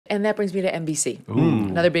And that brings me to NBC,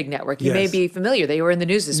 another big network. You may be familiar. They were in the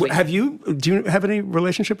news this week. Do you have any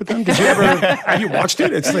relationship with them? Did you ever, have you watched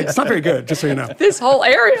it? It's not very good, just so you know. This whole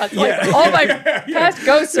area, all my past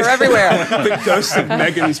ghosts are everywhere. The ghosts of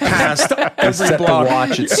Megyn's past. Set the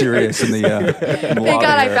watch at Sirius in the Thank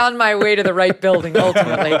God I found my way to the right building,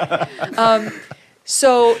 ultimately.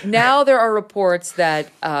 So now there are reports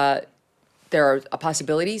that there are a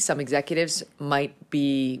possibility some executives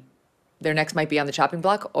their necks might be on the chopping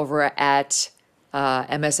block over at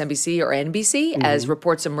MSNBC or NBC, as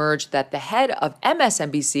reports emerged that the head of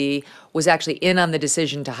MSNBC was actually in on the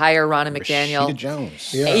decision to hire Ronna McDaniel. Rashida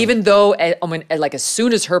Jones. Yeah. Even though, as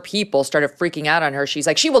soon as her people started freaking out on her, she's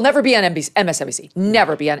like, she will never be on MSNBC.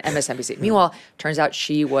 Never be on MSNBC. Meanwhile, turns out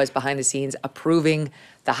she was behind the scenes approving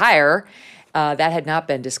the hire. That had not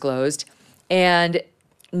been disclosed. And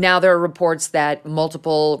now there are reports that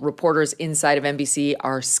multiple reporters inside of NBC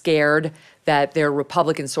are scared that their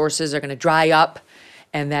Republican sources are going to dry up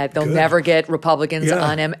and that they'll never get Republicans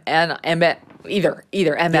on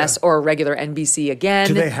either MS or regular NBC again.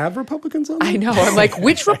 Do they have Republicans on them? I know. I'm like,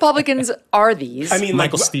 which Republicans are these? I mean,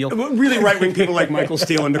 Michael Steele. Really right-wing people like Michael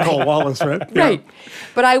Steele and Nicole Wallace, right? Right.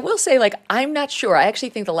 But I will say, I'm not sure. I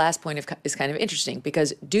actually think the last point is kind of interesting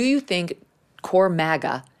because do you think core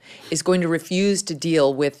MAGA is going to refuse to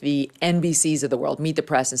deal with the NBCs of the world, Meet the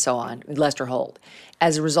Press and so on, Lester Holt,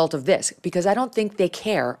 as a result of this? Because I don't think they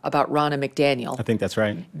care about Ronna McDaniel. I think that's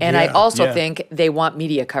right. And I also think they want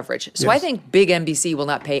media coverage. So I think big NBC will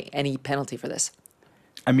not pay any penalty for this.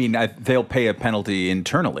 I mean, they'll pay a penalty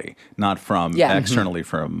internally, not from externally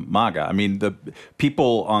from MAGA. I mean, the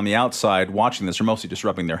people on the outside watching this are mostly just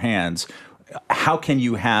rubbing their hands. How can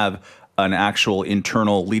you have an actual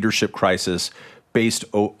internal leadership crisis based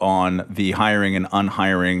on the hiring and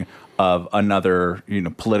unhiring of another,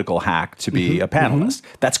 political hack to be a panelist?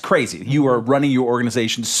 That's crazy. You are running your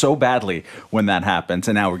organization so badly when that happens,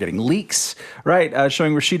 and now we're getting leaks, right?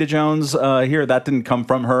 Showing Rashida Jones here. That didn't come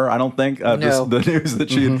from her, I don't think. No. The news that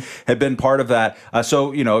she had been part of that.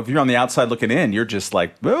 So, if you're on the outside looking in, you're just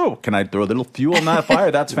like, oh, can I throw a little fuel on that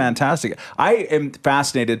fire? That's fantastic. I am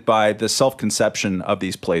fascinated by the self-conception of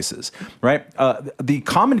these places, right? The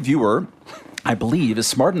common viewer, I believe, is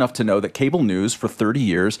smart enough to know that cable news for 30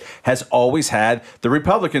 years has always had the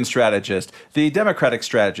Republican strategist, the Democratic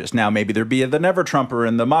strategist. Now, maybe there'd be the never-Trumper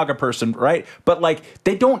and the MAGA person, right? But,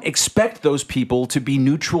 they don't expect those people to be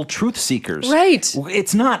neutral truth seekers. Right.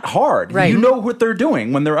 It's not hard. Right. You know what they're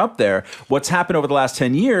doing when they're up there. What's happened over the last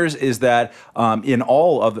 10 years is that in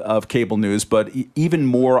all of cable news, but even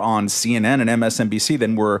more on CNN and MSNBC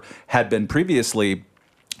than had been previously,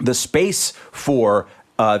 the space for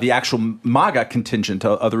the actual MAGA contingent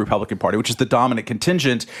of the Republican Party, which is the dominant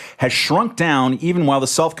contingent, has shrunk down even while the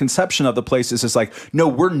self-conception of the places is like, no,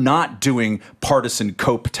 we're not doing partisan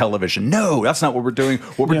cope television. No, that's not what we're doing.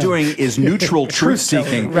 What we're doing is neutral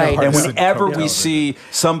truth-seeking. Right. And whenever we see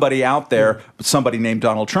somebody out there, somebody named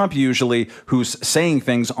Donald Trump usually, who's saying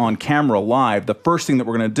things on camera live, the first thing that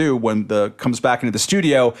we're going to do when comes back into the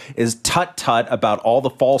studio is tut-tut about all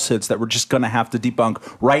the falsehoods that we're just going to have to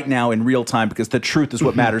debunk right now in real time because the truth is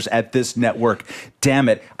what matters at this network. Damn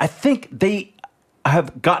it. I think they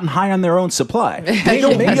have gotten high on their own supply. They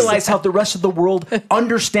don't realize how the rest of the world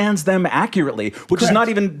understands them accurately, which is not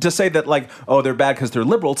even to say that they're bad because they're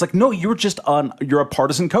liberal. It's like, no, you're a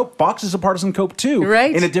partisan cope. Fox is a partisan cope too,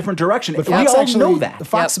 right? In a different direction. But we all know that.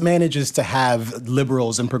 Fox manages to have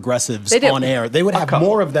liberals and progressives on air. They would have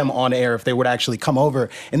more of them on air if they would actually come over.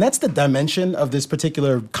 And that's the dimension of this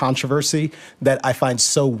particular controversy that I find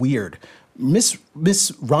so weird. Miss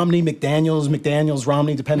Romney McDaniels,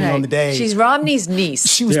 Romney, depending on the day. She's Romney's niece.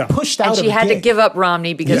 She was pushed out and of she had to give up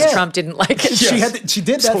Romney because Trump didn't like it. She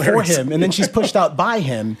did that for him, and then she's pushed out by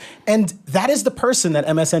him. And that is the person that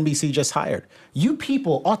MSNBC just hired. You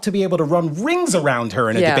people ought to be able to run rings around her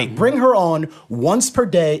in a debate. Bring her on once per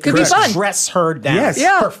day. Could be fun. Dress her down. Yes.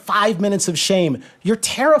 Yeah. For 5 minutes of shame. You're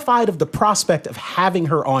terrified of the prospect of having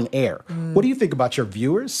her on air. What do you think about your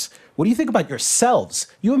viewers? What do you think about yourselves?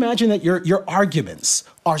 You imagine that your arguments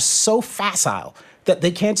are so facile that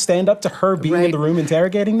they can't stand up to her being in the room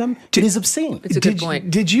interrogating them? It is obscene. It's a good point.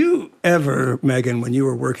 Did you ever, Megyn, when you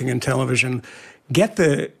were working in television, get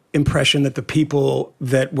the impression that the people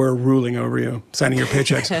that were ruling over you, signing your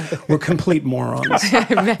paychecks, were complete morons?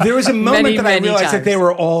 There was a moment that I realized that they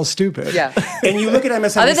were all stupid. Yeah. And you look at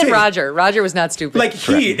MSNBC. Other than Roger. Roger was not stupid.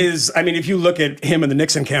 He is, if you look at him in the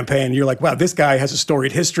Nixon campaign, you're like, wow, this guy has a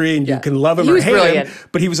storied history and you can love him or hate him,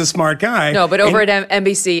 but he was a smart guy. No, but over at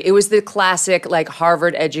NBC, it was the classic,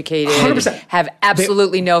 Harvard educated, 100%. Have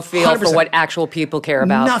absolutely no feel 100%. For what actual people care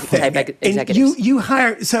about. Nothing. Type executives. And you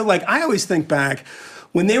hire, I always think back,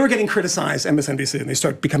 when they were getting criticized, MSNBC, and they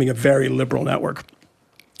start becoming a very liberal network.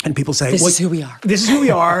 And people say, this is who we are. This is who we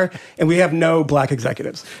are, and we have no black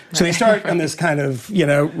executives. So they start on this kind of,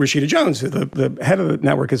 Rashida Jones, who the head of the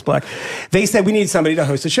network is black. They said, we need somebody to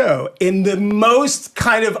host a show. In the most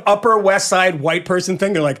kind of Upper West Side white person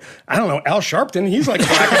thing, they're like, I don't know, Al Sharpton, he's like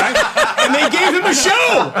black guy. And they gave him a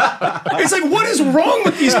show. It's like, what is wrong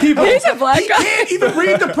with these people? He's a black guy. He can't even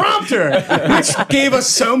read the prompter, which gave us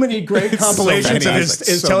so many great compilations of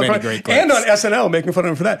his teleprompter. And on SNL, making fun of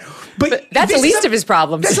him for that. But that's the least of his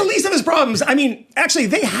problems. That's the least of his problems. I mean, actually,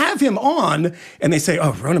 they have him on, and they say,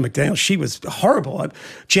 oh, Ronna McDaniel, she was horrible on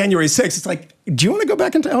January 6th. It's like, do you want to go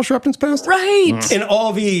back into Al Sharpton's past? Right. And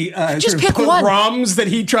all the just pick one. pogroms that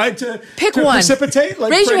he tried to precipitate?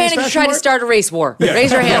 Like, raise your hand if you tried to start a race war. Yeah.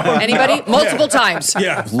 Raise your hand. Anybody? Multiple times.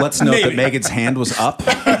 Yeah. Let's note that Megyn's hand was up.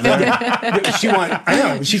 I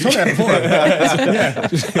know. She told me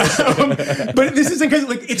that before. But this is because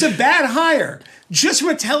it's a bad hire. Just from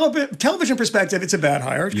a television perspective, it's a bad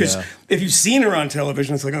hire. Because if you've seen her on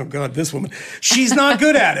television, it's like, oh, God, this woman. She's not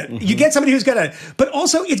good at it. You get somebody who's good at it. But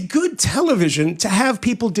also, it's good television to have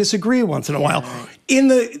people disagree once in a while. In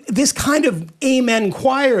this kind of amen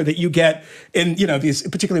choir that you get in, these,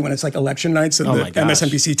 particularly when it's like election nights and the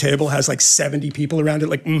MSNBC table has like 70 people around it,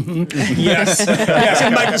 like, yes, yes.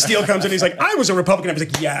 And Michael Steele comes in, he's like, I was a Republican. I was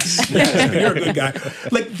like, yes, you're a good guy.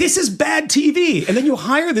 Like, this is bad TV. And then you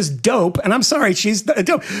hire this dope, and I'm sorry, she's a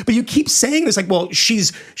dope. But you keep saying this, like, well,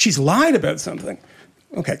 she's lied about something.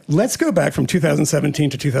 Okay, let's go back from 2017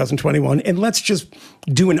 to 2021, and let's just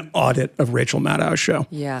do an audit of Rachel Maddow's show.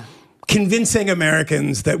 Yeah. Convincing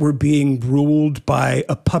Americans that we're being ruled by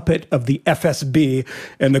a puppet of the FSB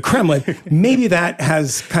and the Kremlin, maybe that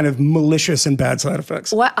has kind of malicious and bad side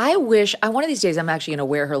effects. Well, I wish, one of these days I'm actually going to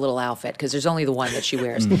wear her little outfit because there's only the one that she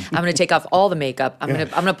wears. I'm going to take off all the makeup. I'm going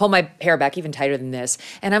to pull my hair back even tighter than this.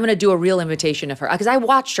 And I'm going to do a real imitation of her. Because I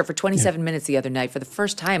watched her for 27 minutes the other night for the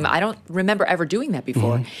first time. I don't remember ever doing that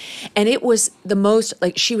before. And it was the most,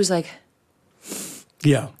 she was like.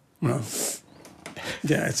 Yeah. Well.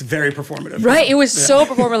 Yeah, it's very performative. Right, it was so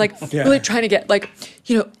performative, really trying to get,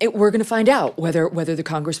 we're going to find out whether the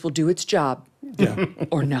Congress will do its job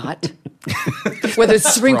or not. Whether the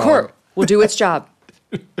Supreme Court will do its job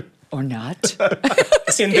or not.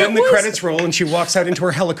 And then the credits roll, and she walks out into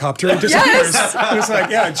her helicopter and disappears. It's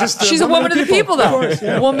like, she's a woman of the people,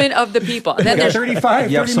 though. Woman of the people. And then there's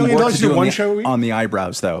 $30 million to do one show a week? On the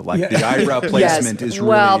eyebrows, though. The eyebrow placement is really...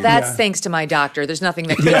 Well, that's thanks to my doctor. There's nothing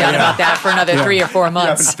that can be done about that for another 3 or 4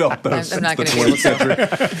 months. I'm not going to be able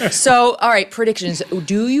to. So, all right, predictions.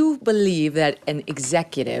 Do you believe that an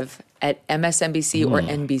executive at MSNBC or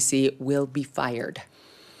NBC will be fired?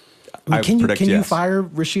 Can you fire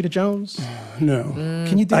Rashida Jones? No.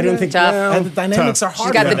 Can you do that? I don't think tough. The dynamics are hard.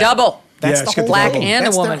 She's got the double. That's the whole black thing. and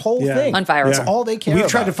That's a woman. their whole thing. Unfireable. That's all they care about.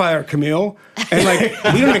 We've tried to fire Kmele,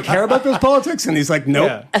 and we don't even care about those politics. And he's like,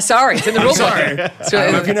 nope. Sorry, it's in the rule book. Sorry. I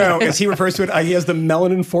don't know if you know, as he refers to it, he has the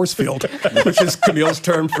melanin force field, which is Kmele's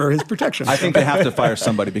term for his protection. I think they have to fire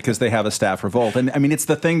somebody because they have a staff revolt. And I mean, it's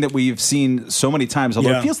the thing that we've seen so many times,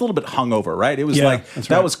 although it feels a little bit hungover, right? It was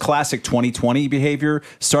that was classic 2020 behavior.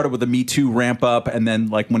 Started with the Me Too ramp up, and then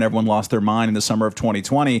when everyone lost their mind in the summer of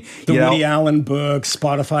 2020. The Woody Allen book,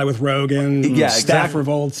 Spotify with Rogan. Staff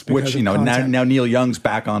revolts. Which, now Neil Young's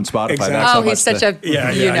back on Spotify. Exactly. That's he's such a, what he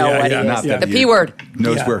is. The P word.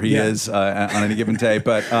 Knows where he is on any given day.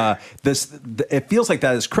 But it feels like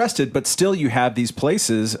that is crested, but still you have these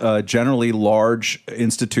places, generally large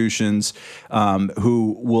institutions,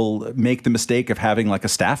 who will make the mistake of having a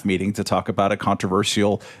staff meeting to talk about a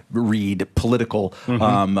controversial political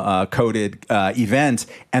coded event,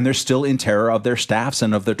 and they're still in terror of their staffs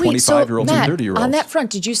and of their 25-year-olds and 30-year-olds. On that front,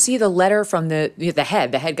 did you see the letter from the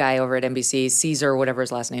head guy over at NBC, Caesar, whatever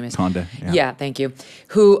his last name is? Conde. Yeah, thank you.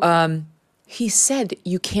 Who he said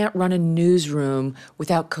you can't run a newsroom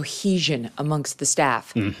without cohesion amongst the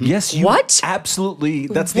staff. Yes, you absolutely.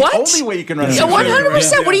 That's the only way you can run a newsroom.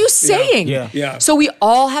 100%. What are you saying? Yeah. So we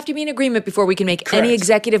all have to be in agreement before we can make any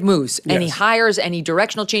executive moves, any hires, any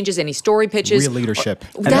directional changes, any story pitches. Real leadership.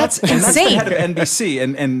 That's insane. And that's the head of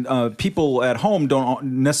NBC, and people at home don't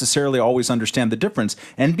necessarily always understand the difference.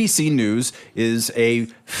 NBC News is a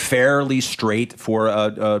fairly straight, for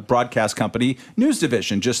a broadcast company, news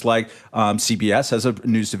division, just like CBS has a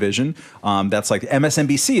news division. That's like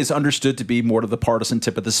MSNBC is understood to be more to the partisan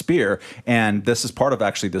tip of the spear. And this is part of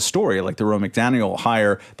actually the story. Like the Ronna McDaniel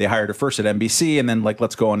hire, they hired her first at NBC, and then like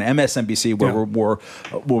let's go on MSNBC where we're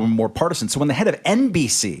more partisan. So when the head of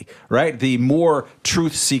NBC, right, the more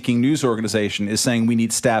truth-seeking news organization, is saying we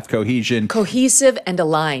need staff cohesion, cohesive and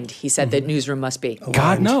aligned, he said that newsroom must be.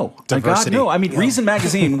 God no, Diversity. God no. I mean, Reason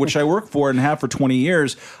Magazine, which I work for and have for 20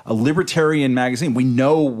 years, a libertarian magazine. We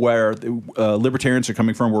know where libertarians are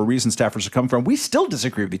coming from, where Reason staffers are coming from. We still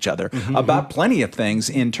disagree with each other about plenty of things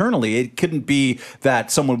internally. It couldn't be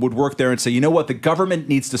that someone would work there and say, you know what, the government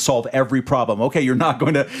needs to solve every problem. Okay, you're not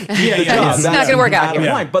going to. It's not going to work out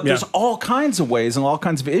here. But there's all kinds of ways and all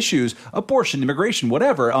kinds of issues, abortion, immigration,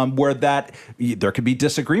 whatever, where there could be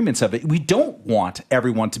disagreements of it. We don't want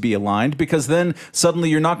everyone to be aligned, because then suddenly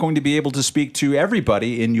you're not going to be able to speak to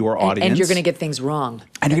everybody in your audience. And you're going to get things wrong.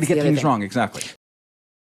 And you're going to get things wrong, exactly.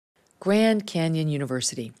 Grand Canyon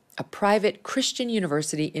University, a private Christian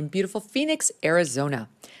university in beautiful Phoenix, Arizona,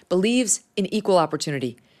 believes in equal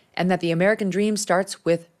opportunity and that the American dream starts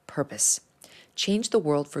with purpose. Change the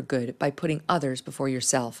world for good by putting others before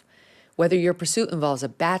yourself. Whether your pursuit involves a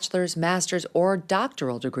bachelor's, master's, or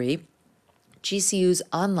doctoral degree, GCU's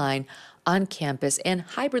online, on-campus, and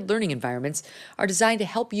hybrid learning environments are designed to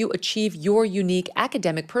help you achieve your unique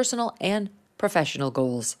academic, personal, and professional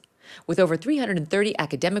goals. With over 330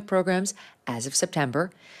 academic programs as of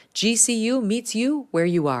September, GCU meets you where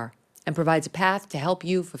you are and provides a path to help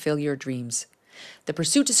you fulfill your dreams. The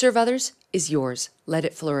pursuit to serve others is yours. Let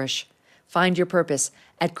it flourish. Find your purpose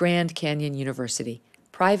at Grand Canyon University.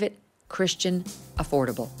 Private, Christian,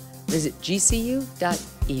 affordable. Visit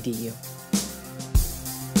gcu.edu.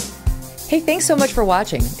 Hey, thanks so much for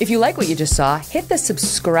watching. If you like what you just saw, hit the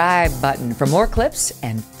subscribe button for more clips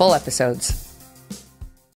and full episodes.